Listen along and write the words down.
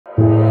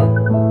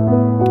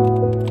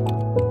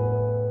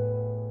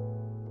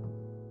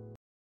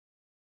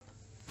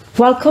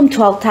Welcome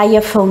to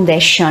Althaia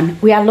Foundation.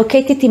 We are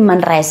located in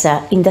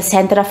Manresa, in the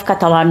center of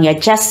Catalonia,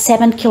 just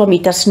 7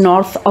 kilometers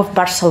north of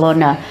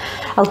Barcelona.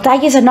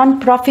 Althaia is a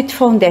non-profit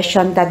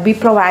foundation that we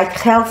provide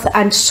health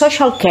and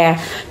social care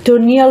to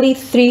nearly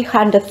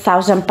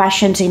 300,000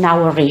 patients in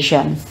our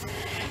region.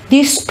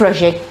 This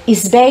project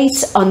is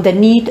based on the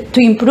need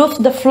to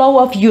improve the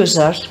flow of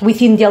users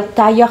within the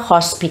Althaia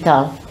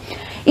Hospital,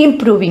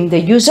 improving the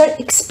user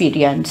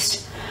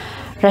experience,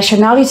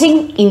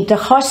 rationalizing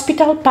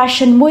inter-hospital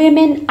patient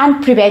movement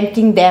and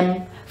preventing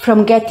them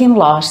from getting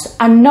lost,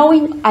 and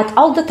knowing at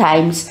all the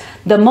times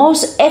the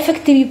most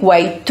effective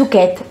way to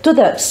get to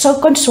the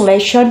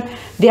self-consultation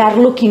they are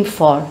looking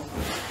for.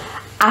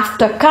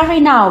 After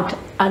carrying out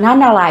an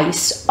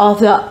analysis of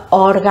the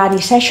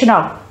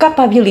organizational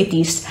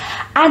capabilities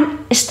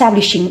and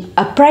establishing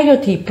a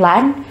priority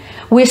plan,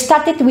 we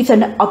started with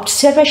an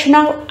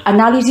observational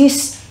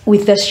analysis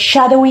with the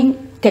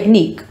shadowing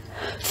technique.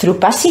 Through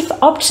passive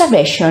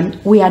observation,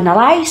 we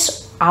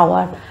analyze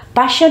our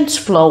patient's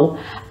flow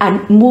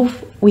and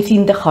move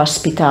within the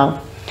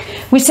hospital.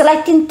 We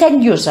selected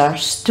 10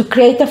 users to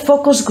create a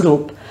focus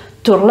group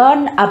to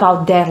learn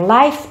about their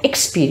life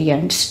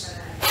experience.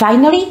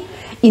 Finally,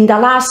 in the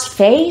last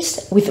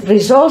phase, with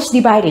results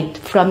derived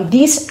from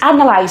this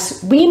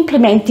analysis, we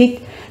implemented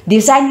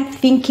design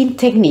thinking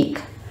technique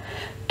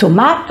to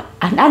map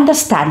and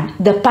understand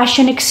the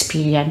patient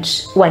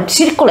experience when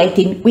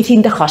circulating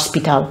within the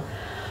hospital.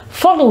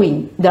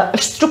 Following the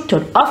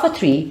structure of a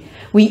tree,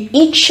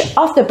 each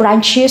of the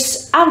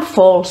branches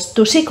unfolds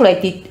to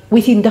circulate it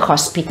within the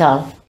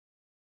hospital.